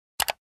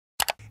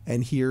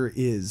and here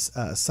is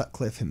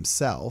Sutcliffe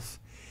himself.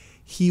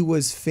 He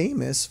was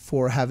famous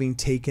for having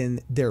taken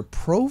their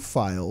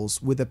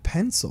profiles with a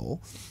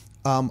pencil,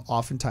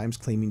 oftentimes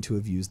claiming to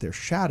have used their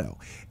shadow.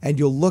 And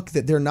you'll look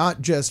that they're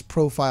not just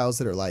profiles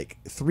that are like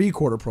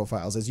 3/4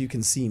 profiles, as you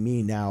can see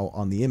me now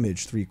on the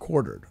image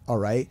 3/4. All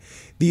right.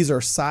 These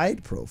are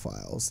side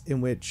profiles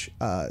in which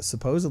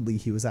supposedly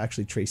he was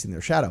actually tracing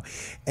their shadow.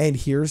 And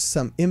here's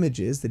some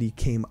images that he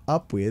came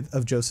up with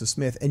of Joseph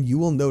Smith. And you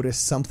will notice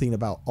something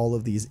about all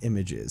of these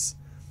images.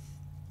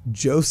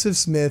 Joseph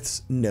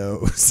Smith's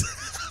nose.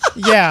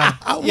 Yeah.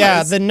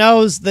 Yeah. The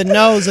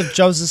nose of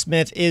Joseph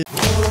Smith is.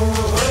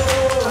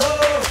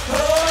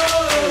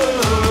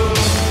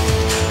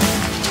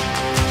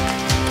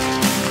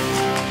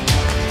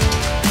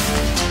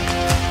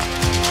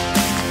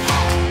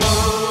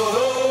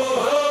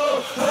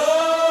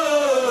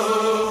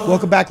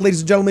 Welcome back,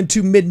 ladies and gentlemen,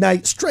 to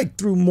Midnight Strike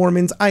Through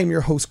Mormons. I am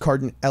your host,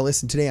 Cardin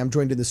Ellis, and today I'm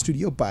joined in the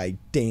studio by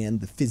Dan,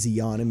 the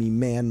Physiognomy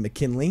Man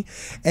McKinley.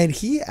 And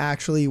he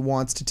actually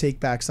wants to take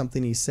back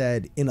something he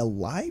said in a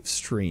live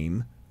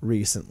stream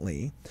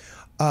recently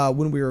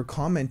when we were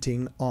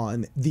commenting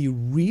on the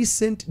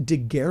recent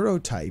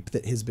daguerreotype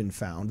that has been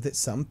found that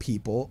some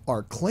people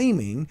are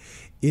claiming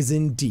is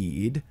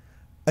indeed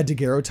a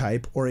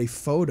daguerreotype or a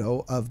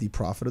photo of the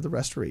prophet of the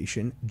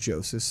Restoration,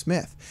 Joseph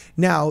Smith.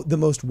 Now, the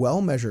most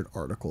well-measured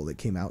article that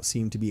came out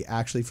seemed to be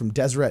actually from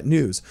Deseret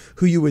News,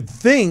 who you would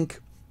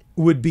think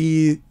would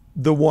be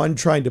the one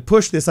trying to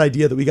push this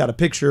idea that we got a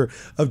picture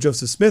of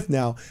Joseph Smith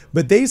now,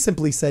 but they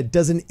simply said,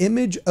 does an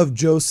image of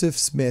Joseph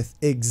Smith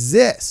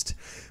exist?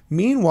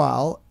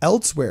 Meanwhile,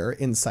 elsewhere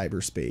in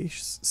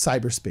cyberspace,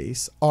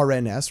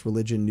 RNS,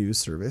 Religion News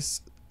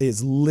Service,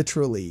 is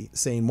literally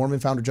saying Mormon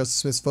founder Joseph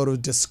Smith's photo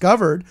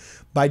discovered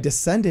by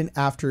descendant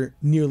after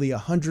nearly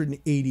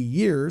 180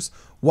 years,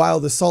 while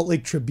the Salt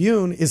Lake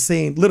Tribune is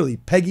saying, literally,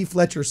 Peggy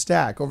Fletcher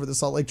Stack over the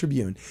Salt Lake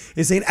Tribune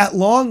is saying, at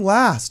long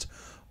last,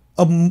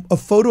 a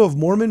photo of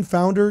Mormon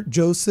founder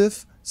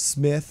Joseph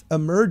Smith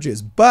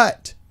emerges.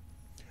 But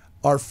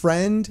our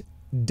friend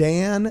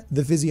Dan,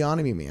 the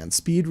Physiognomy Man,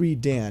 Speed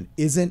Read Dan,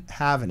 isn't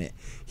having it.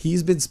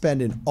 He's been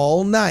spending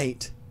all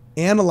night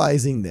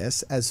analyzing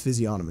this, as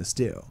physiognomists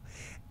do.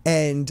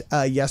 And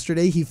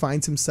yesterday he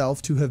finds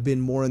himself to have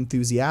been more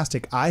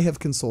enthusiastic. I have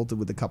consulted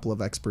with a couple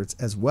of experts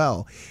as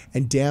well.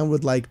 And Dan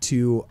would like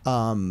to,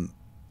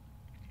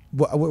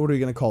 what are we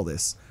going to call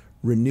this?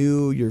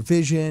 Renew your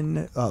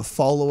vision,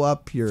 follow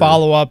up,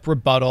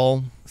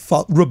 rebuttal.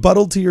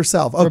 Rebuttal to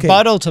yourself. Okay.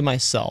 Rebuttal to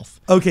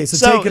myself. Okay,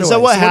 so take it away. So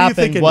what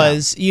happened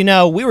was, you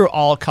know, we were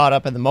all caught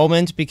up in the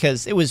moment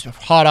because it was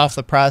hot off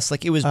the press.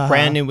 Like, it was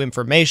brand new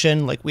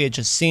information. Like, we had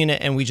just seen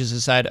it and we just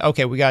decided,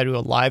 okay, we got to do a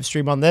live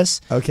stream on this.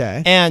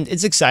 Okay. And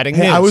it's exciting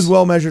news. I was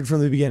well measured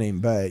from the beginning,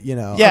 but, you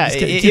know. Yeah,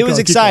 it was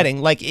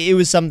exciting. Like, it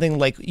was something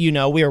like, you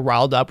know, we were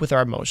riled up with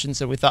our emotions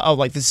and we thought, oh,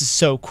 like, this is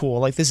so cool.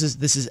 Like, this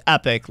is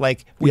epic.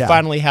 Like, we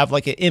finally have,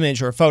 like, an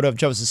image or a photo of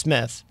Joseph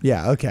Smith.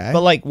 Yeah, okay.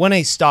 But, like, when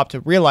I stopped to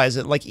realize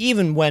it, like,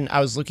 even when I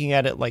was looking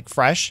at it, like,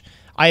 fresh,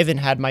 I even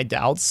had my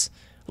doubts.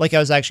 Like, I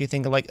was actually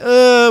thinking, like,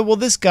 well,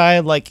 this guy,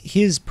 like,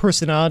 his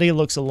personality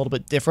looks a little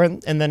bit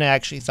different. And then I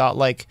actually thought,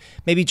 like,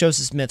 maybe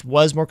Joseph Smith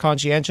was more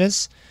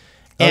conscientious.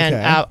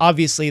 And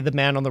obviously, the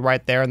man on the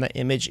right there in the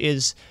image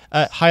is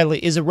a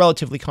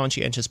relatively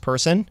conscientious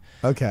person.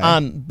 Okay.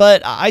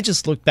 But I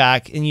just look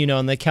back and, you know,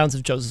 in the accounts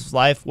of Joseph's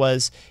life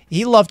was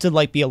he loved to,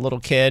 like, be a little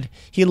kid.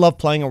 He loved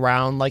playing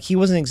around. Like, he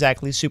wasn't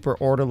exactly super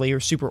orderly or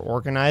super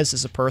organized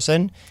as a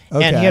person.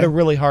 Okay. And he had a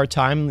really hard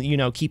time, you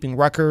know, keeping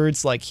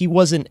records. Like, he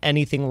wasn't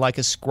anything like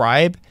a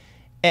scribe.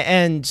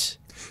 And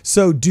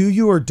so do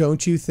you or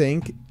don't you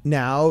think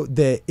now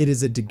that it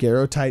is a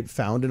daguerreotype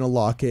found in a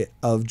locket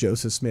of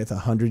Joseph Smith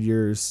 100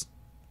 years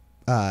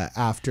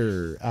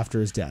after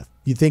his death?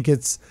 You think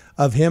it's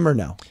of him or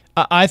no?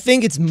 I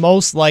think it's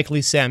most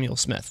likely Samuel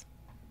Smith.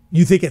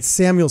 You think it's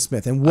Samuel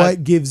Smith? And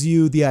what gives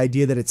you the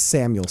idea that it's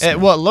Samuel Smith?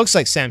 Well, it looks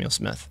like Samuel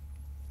Smith.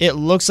 It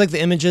looks like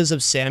the images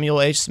of Samuel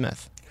H.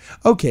 Smith.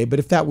 Okay, but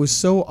if that was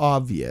so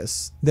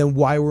obvious, then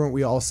why weren't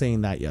we all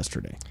saying that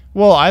yesterday?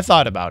 Well, I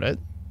thought about it.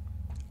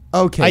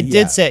 Okay, I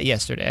did say it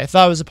yesterday. I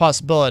thought it was a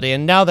possibility,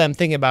 and now that I'm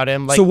thinking about it,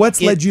 I'm like... So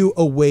what's led you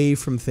away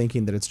from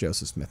thinking that it's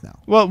Joseph Smith now?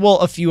 Well,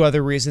 a few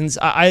other reasons.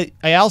 I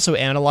also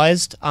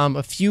analyzed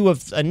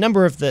a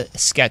number of the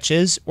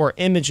sketches or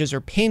images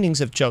or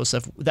paintings of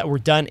Joseph that were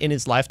done in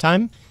his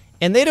lifetime,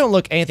 and they don't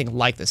look anything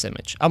like this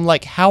image. I'm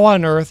like, how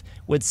on earth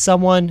would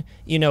someone,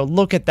 you know,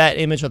 look at that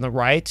image on the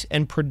right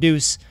and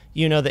produce,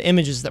 you know, the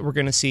images that we're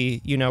going to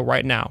see, you know,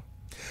 right now?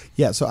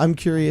 Yeah, so I'm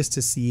curious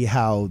to see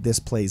how this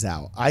plays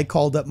out. I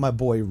called up my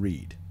boy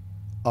Reed,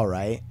 all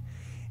right?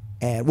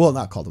 And, well,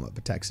 not called him up,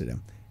 but texted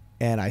him.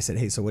 And I said,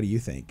 hey, so what do you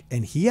think?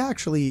 And he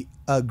actually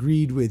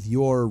agreed with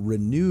your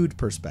renewed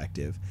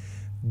perspective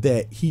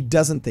that he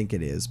doesn't think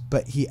it is,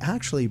 but he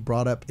actually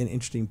brought up an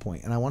interesting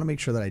point. And I want to make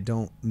sure that I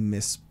don't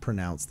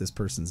mispronounce this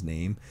person's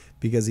name,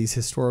 because these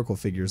historical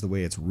figures, the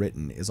way it's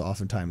written is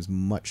oftentimes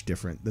much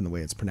different than the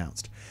way it's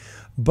pronounced.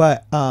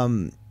 But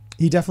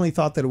he definitely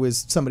thought that it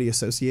was somebody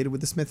associated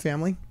with the Smith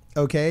family.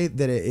 okay,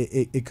 that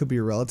it could be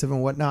a relative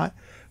and whatnot.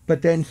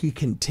 But then he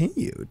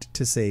continued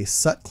to say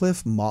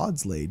Sutcliffe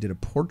Maudsley did a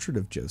portrait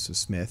of Joseph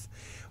Smith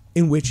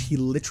in which he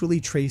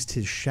literally traced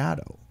his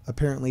shadow.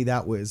 Apparently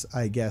that was,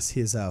 I guess,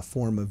 his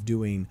form of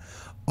doing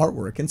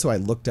artwork. And so I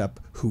looked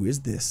up, who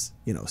is this,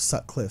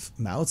 Sutcliffe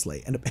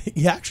Maudsley? And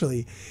he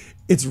actually,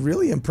 it's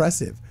really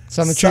impressive. It's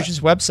on the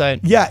church's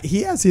website. Yeah,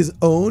 he has his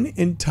own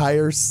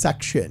entire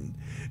section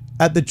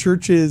at the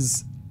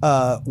church's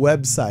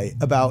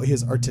website about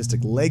his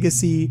artistic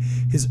legacy,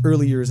 his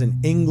early years in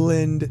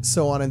England,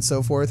 so on and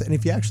so forth. And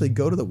if you actually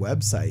go to the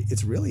website,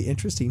 it's really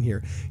interesting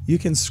here. You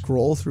can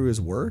scroll through his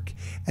work,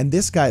 and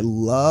this guy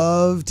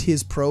loved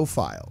his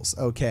profiles,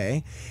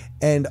 okay?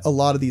 And a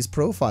lot of these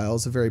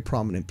profiles of very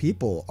prominent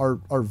people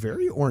are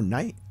very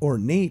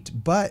ornate.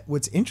 But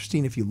what's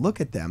interesting, if you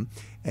look at them,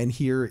 and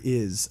here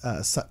is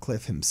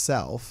Sutcliffe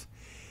himself,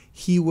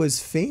 he was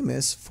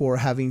famous for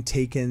having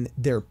taken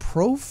their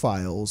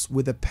profiles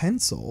with a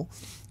pencil,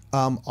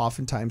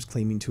 oftentimes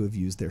claiming to have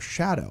used their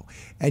shadow.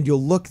 And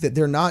you'll look that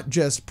they're not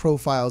just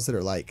profiles that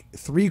are like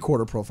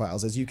 3/4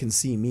 profiles, as you can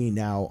see me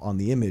now on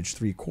the image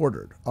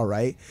 3/4. All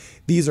right.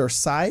 These are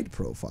side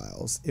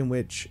profiles in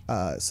which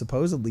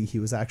supposedly he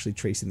was actually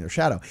tracing their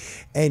shadow.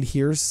 And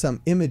here's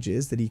some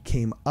images that he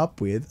came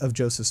up with of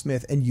Joseph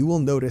Smith. And you will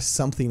notice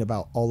something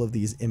about all of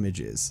these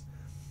images.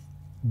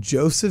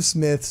 Joseph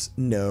Smith's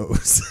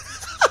nose.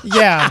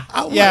 Yeah.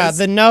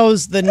 The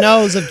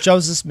nose of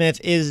Joseph Smith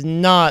is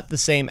not the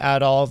same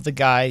at all of the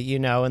guy,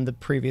 in the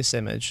previous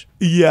image.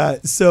 Yeah.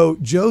 So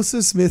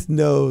Joseph Smith's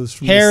nose.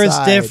 Hair is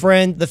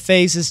different. The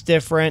face is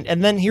different.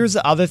 And then here's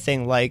the other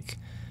thing, like,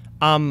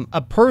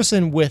 a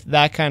person with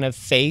that kind of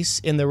face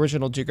in the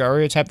original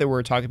daguerreotype that we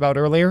were talking about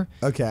earlier,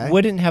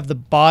 wouldn't have the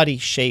body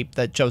shape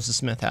that Joseph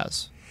Smith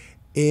has.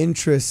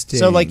 Interesting.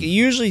 So, like,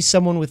 usually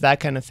someone with that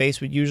kind of face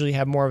would usually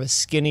have more of a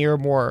skinnier,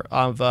 more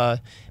of a,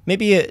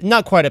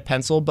 not quite a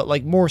pencil, but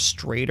like more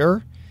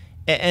straighter.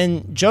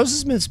 And Joseph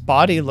Smith's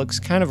body looks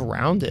kind of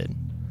rounded.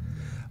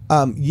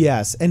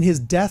 Yes, and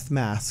his death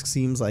mask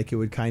seems like it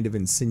would kind of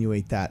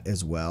insinuate that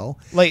as well.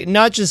 Like,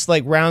 not just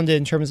like rounded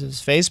in terms of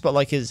his face, but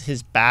like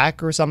his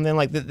back or something.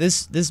 Like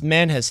this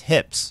man has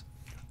hips.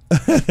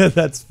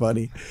 That's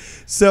funny.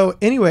 So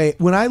anyway,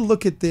 when I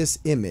look at this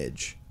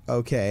image,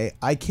 okay,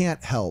 I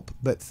can't help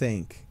but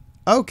think,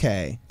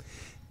 okay,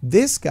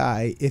 this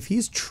guy, if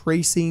he's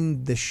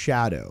tracing the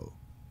shadow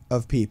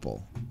of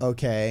people,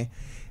 okay,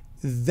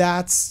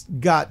 that's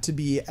got to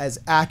be as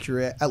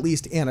accurate, at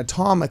least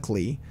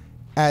anatomically,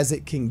 as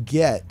it can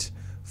get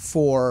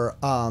for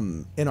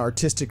an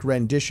artistic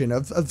rendition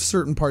of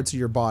certain parts of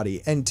your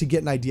body, and to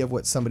get an idea of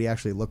what somebody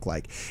actually looked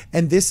like.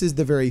 And this is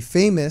the very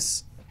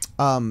famous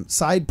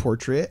side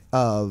portrait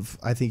of,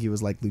 I think he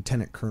was like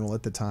lieutenant colonel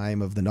at the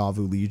time of the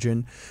Nauvoo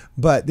Legion.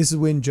 But this is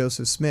when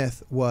Joseph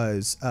Smith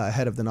was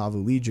head of the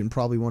Nauvoo Legion,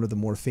 probably one of the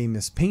more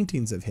famous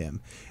paintings of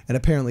him. And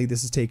apparently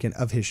this is taken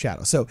of his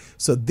shadow. So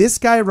this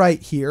guy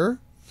right here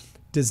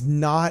does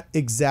not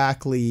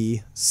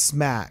exactly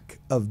smack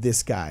of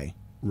this guy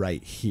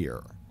right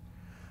here.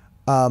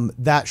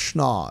 That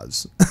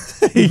schnoz.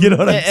 You know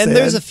what I'm saying? And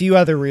there's a few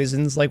other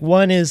reasons. Like,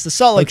 one is the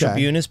Salt Lake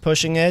Tribune is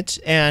pushing it,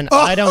 and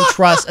I don't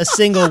trust a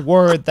single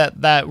word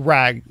that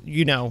rag,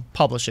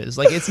 publishes.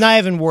 Like, it's not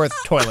even worth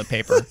toilet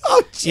paper.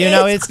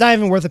 It's not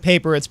even worth the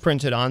paper it's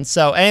printed on.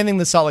 So anything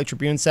the Salt Lake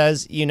Tribune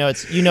says,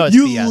 it's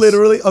BS.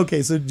 Literally,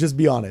 okay, so just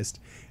be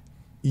honest.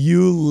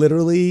 You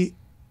literally,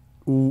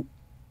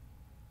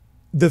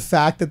 the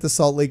fact that the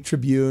Salt Lake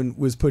Tribune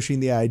was pushing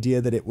the idea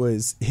that it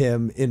was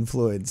him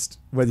influenced,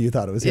 whether you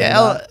thought it was him or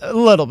not. A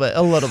little bit.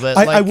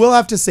 I will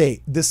have to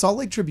say, the Salt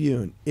Lake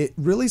Tribune, it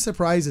really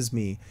surprises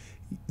me.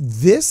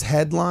 This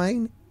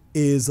headline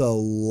is a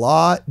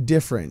lot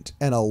different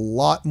and a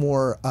lot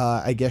more,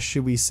 I guess,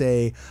 should we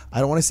say, I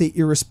don't want to say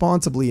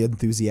irresponsibly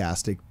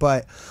enthusiastic,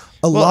 but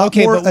a lot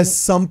more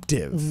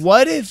assumptive.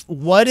 What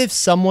if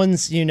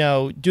someone's,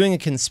 doing a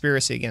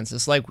conspiracy against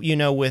us, like,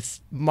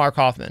 with Mark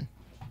Hoffman?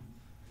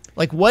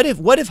 Like, what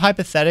if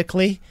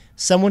hypothetically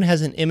someone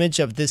has an image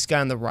of this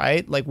guy on the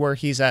right, like where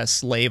he's at a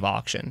slave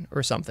auction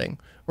or something,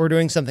 or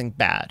doing something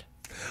bad?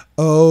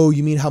 Oh,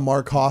 you mean how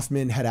Mark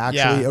Hoffman had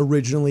actually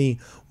originally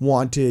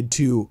wanted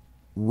to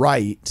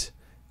write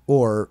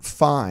or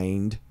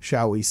find,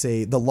 shall we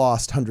say, the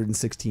lost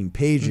 116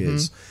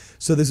 pages. Mm-hmm.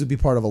 So this would be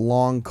part of a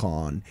long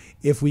con.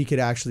 If we could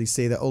actually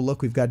say that, oh,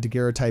 look, we've got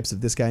daguerreotypes of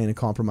this guy in a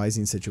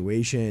compromising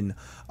situation,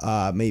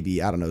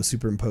 maybe, I don't know,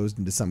 superimposed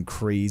into some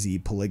crazy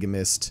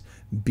polygamist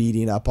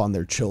beating up on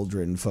their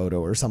children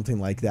photo or something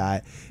like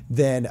that,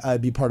 then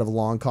it'd be part of a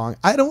long con.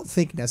 I don't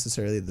think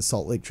necessarily the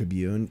Salt Lake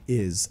Tribune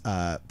is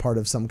part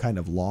of some kind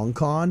of long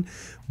con,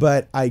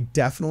 but I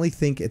definitely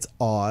think it's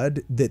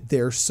odd that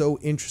they're so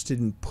interested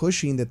in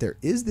pushing that there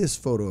is this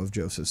photo of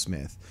Joseph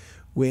Smith,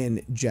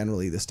 when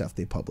generally the stuff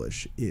they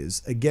publish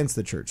is against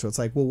the church. So it's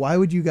like, well, why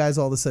would you guys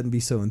all of a sudden be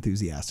so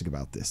enthusiastic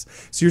about this?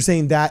 So you're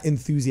saying that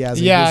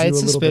enthusiasm gives you a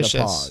little bit of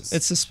pause.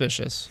 It's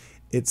suspicious.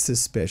 It's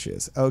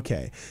suspicious.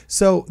 Okay.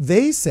 So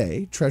they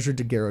say treasured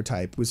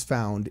daguerreotype was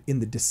found in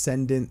the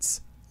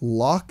descendants'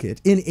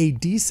 locket, in a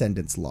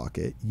descendant's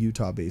locket,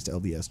 Utah-based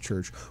LDS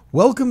Church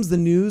welcomes the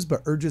news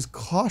but urges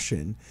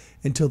caution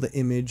until the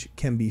image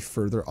can be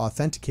further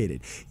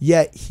authenticated.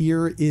 Yet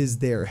here is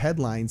their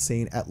headline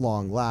saying, at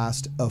long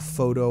last, a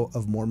photo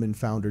of Mormon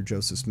founder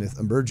Joseph Smith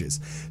emerges.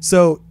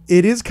 So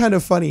it is kind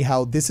of funny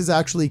how this is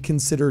actually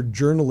considered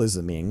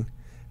journalisming,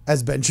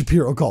 as Ben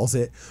Shapiro calls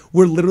it,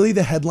 where literally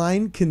the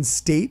headline can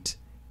state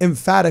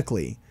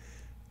emphatically,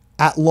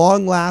 at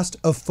long last,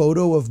 a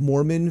photo of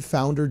Mormon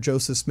founder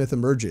Joseph Smith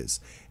emerges.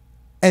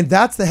 And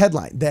that's the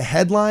headline. The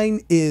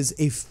headline is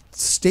a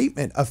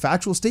statement, a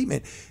factual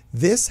statement.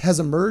 This has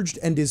emerged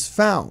and is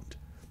found,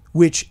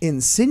 which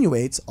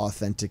insinuates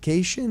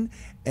authentication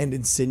and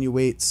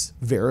insinuates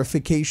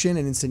verification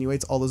and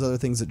insinuates all those other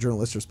things that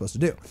journalists are supposed to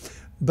do.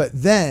 But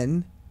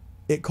then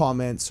it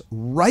comments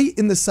right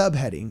in the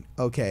subheading,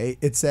 okay,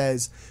 it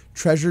says,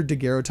 treasured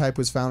daguerreotype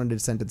was found in a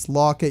descendant's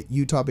locket.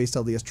 Utah-based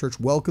LDS Church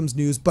welcomes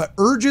news, but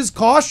urges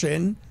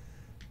caution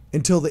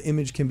until the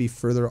image can be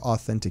further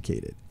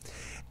authenticated.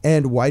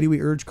 And why do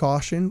we urge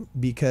caution?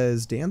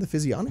 Because Dan, the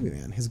physiognomy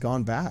man, has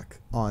gone back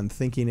on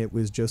thinking it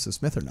was Joseph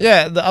Smith or not.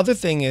 Yeah, the other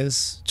thing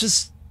is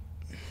just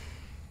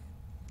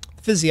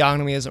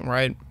physiognomy isn't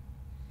right.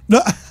 No.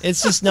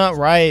 It's just not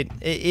right.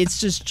 It's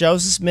just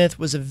Joseph Smith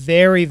was a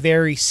very,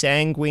 very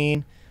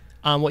sanguine,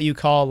 what you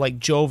call like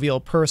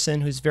jovial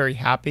person who's very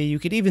happy. You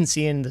could even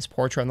see in this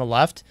portrait on the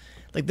left,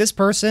 like this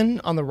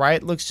person on the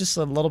right looks just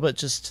a little bit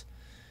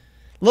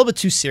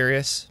too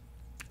serious.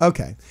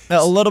 Okay.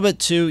 A little bit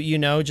too,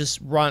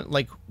 just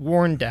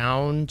worn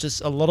down,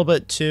 just a little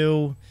bit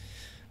too.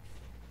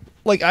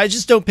 Like, I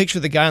just don't picture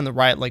the guy on the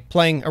right, like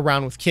playing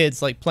around with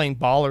kids, like playing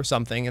ball or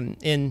something. And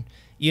in,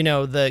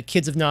 the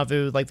kids of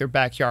Nauvoo, like their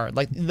backyard,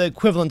 like the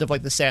equivalent of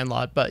like the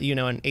Sandlot, but, in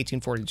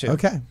 1842.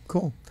 Okay,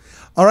 cool.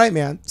 All right,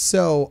 man.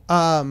 So,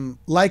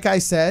 like I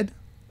said,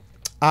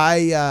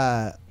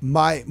 my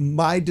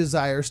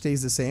desire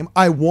stays the same.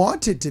 I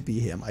want it to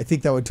be him. I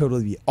think that would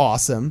totally be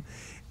awesome.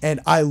 And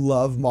I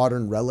love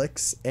modern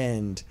relics.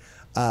 And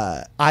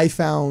I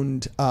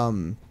found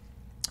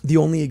the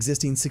only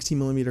existing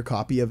 16mm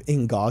copy of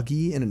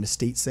Ingagi in an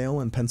estate sale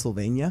in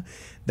Pennsylvania.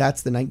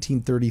 That's the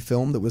 1930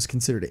 film that was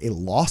considered a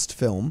lost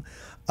film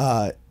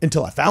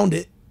until I found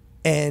it.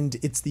 And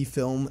it's the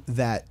film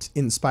that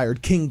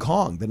inspired King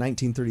Kong, the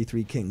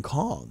 1933 King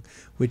Kong,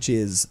 which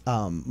is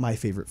my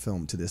favorite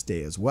film to this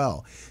day as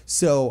well.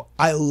 So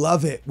I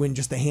love it when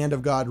just the hand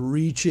of God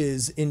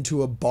reaches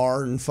into a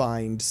barn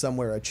find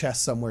somewhere, a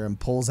chest somewhere, and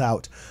pulls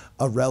out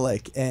a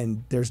relic.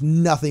 And there's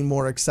nothing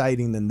more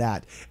exciting than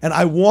that. And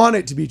I want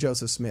it to be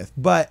Joseph Smith.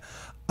 But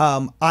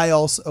I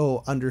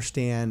also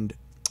understand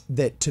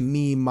that, to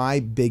me, my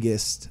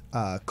biggest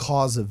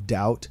cause of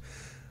doubt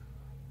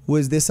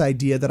was this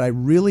idea that I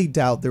really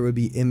doubt there would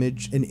be an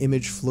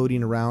image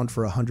floating around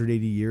for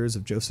 180 years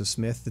of Joseph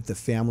Smith that the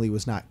family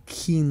was not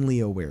keenly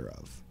aware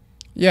of.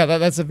 Yeah,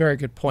 that's a very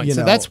good point.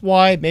 So that's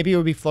why maybe it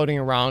would be floating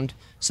around.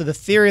 So the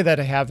theory that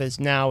I have is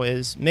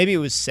maybe it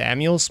was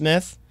Samuel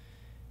Smith,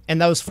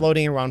 and that was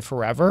floating around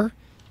forever.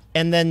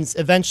 And then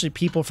eventually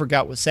people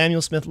forgot what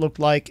Samuel Smith looked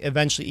like.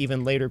 Eventually,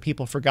 even later,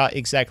 people forgot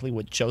exactly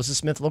what Joseph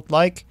Smith looked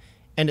like.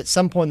 And at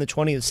some point in the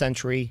 20th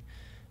century,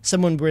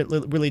 someone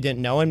really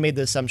didn't know and made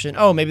the assumption,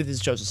 oh, maybe this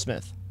is Joseph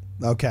Smith.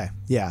 Okay,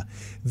 yeah.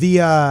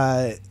 The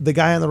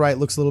guy on the right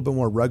looks a little bit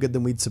more rugged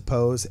than we'd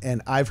suppose,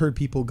 and I've heard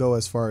people go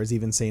as far as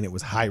even saying it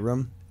was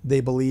Hiram, they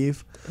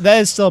believe. That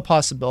is still a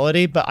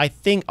possibility, but I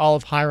think all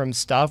of Hiram's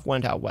stuff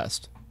went out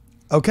west.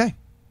 Okay,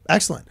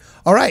 excellent.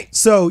 All right,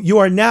 so you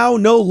are now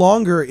no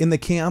longer in the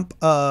camp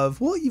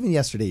of, well, even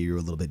yesterday you were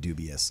a little bit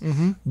dubious,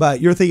 but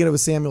you're thinking it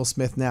was Samuel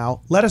Smith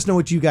now. Let us know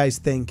what you guys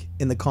think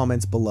in the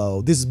comments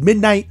below. This is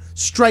Midnight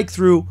Strike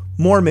Through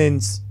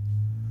Mormons.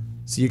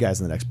 See you guys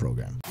in the next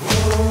program.